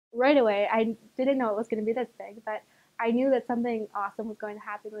right away. I didn't know it was going to be this big, but I knew that something awesome was going to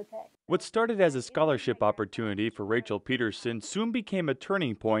happen with it. What started as a scholarship opportunity for Rachel Petersen soon became a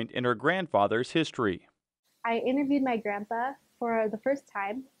turning point in her grandfather's history. I interviewed my grandpa for the first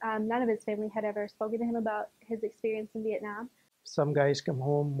time. None of his family had ever spoken to him about his experience in Vietnam. Some guys come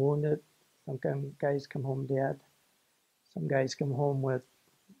home wounded, some guys come home dead, some guys come home with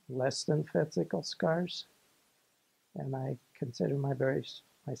less than physical scars. And I consider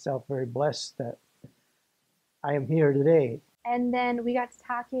myself very blessed that I am here today. And then we got to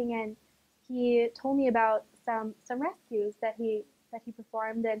talking, and he told me about some rescues that he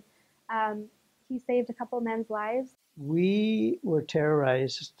performed, and he saved a couple men's lives. We were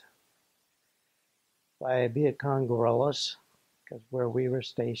terrorized by Viet Cong guerrillas because where we were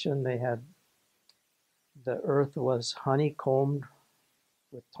stationed, the earth was honeycombed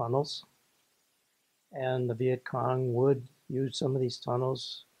with tunnels, and the Viet Cong would use some of these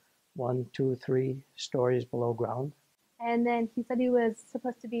tunnels 1, 2, 3 stories below ground. And then he said he was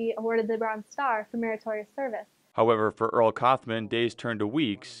supposed to be awarded the Bronze Star for meritorious service. However, for Earl Kaufman, days turned to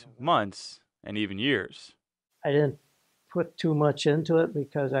weeks, months, and even years. I didn't put too much into it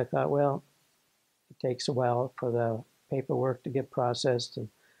because I thought, well, it takes a while for the paperwork to get processed and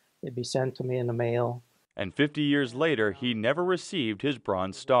it'd be sent to me in the mail. And 50 years later, he never received his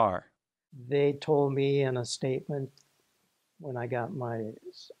Bronze Star. They told me in a statement when I got my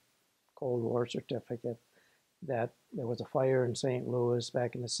Cold War certificate that there was a fire in St. Louis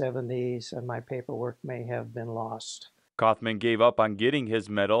back in the 70s and my paperwork may have been lost. Kaufman gave up on getting his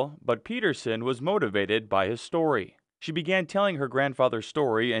medal, but Petersen was motivated by his story. She began telling her grandfather's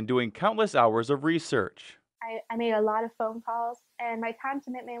story and doing countless hours of research. I made a lot of phone calls, and my time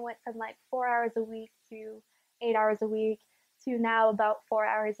commitment went from like 4 hours a week to 8 hours a week to now about 4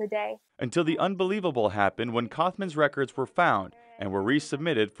 hours a day. Until the unbelievable happened when Kaufman's records were found and were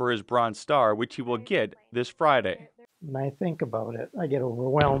resubmitted for his Bronze Star, which he will get this Friday. When I think about it, I get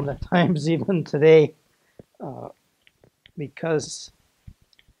overwhelmed at times, even today, because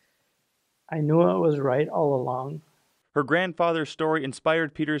I knew it was right all along. Her grandfather's story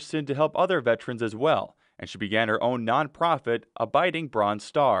inspired Petersen to help other veterans as well, and she began her own nonprofit, Abiding Bronze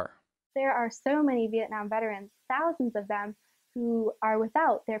Star. There are so many Vietnam veterans, thousands of them, who are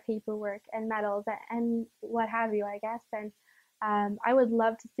without their paperwork and medals and what have you, I guess. And I would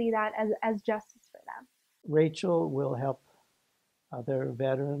love to see that as justice for them. Rachel will help other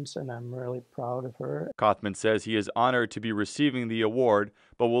veterans, and I'm really proud of her. Kaufman says he is honored to be receiving the award,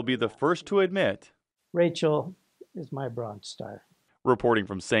 but will be the first to admit, Rachel is my Bronze Star. Reporting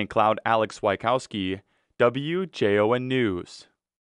from St. Cloud, Alex Wykowski, WJON News.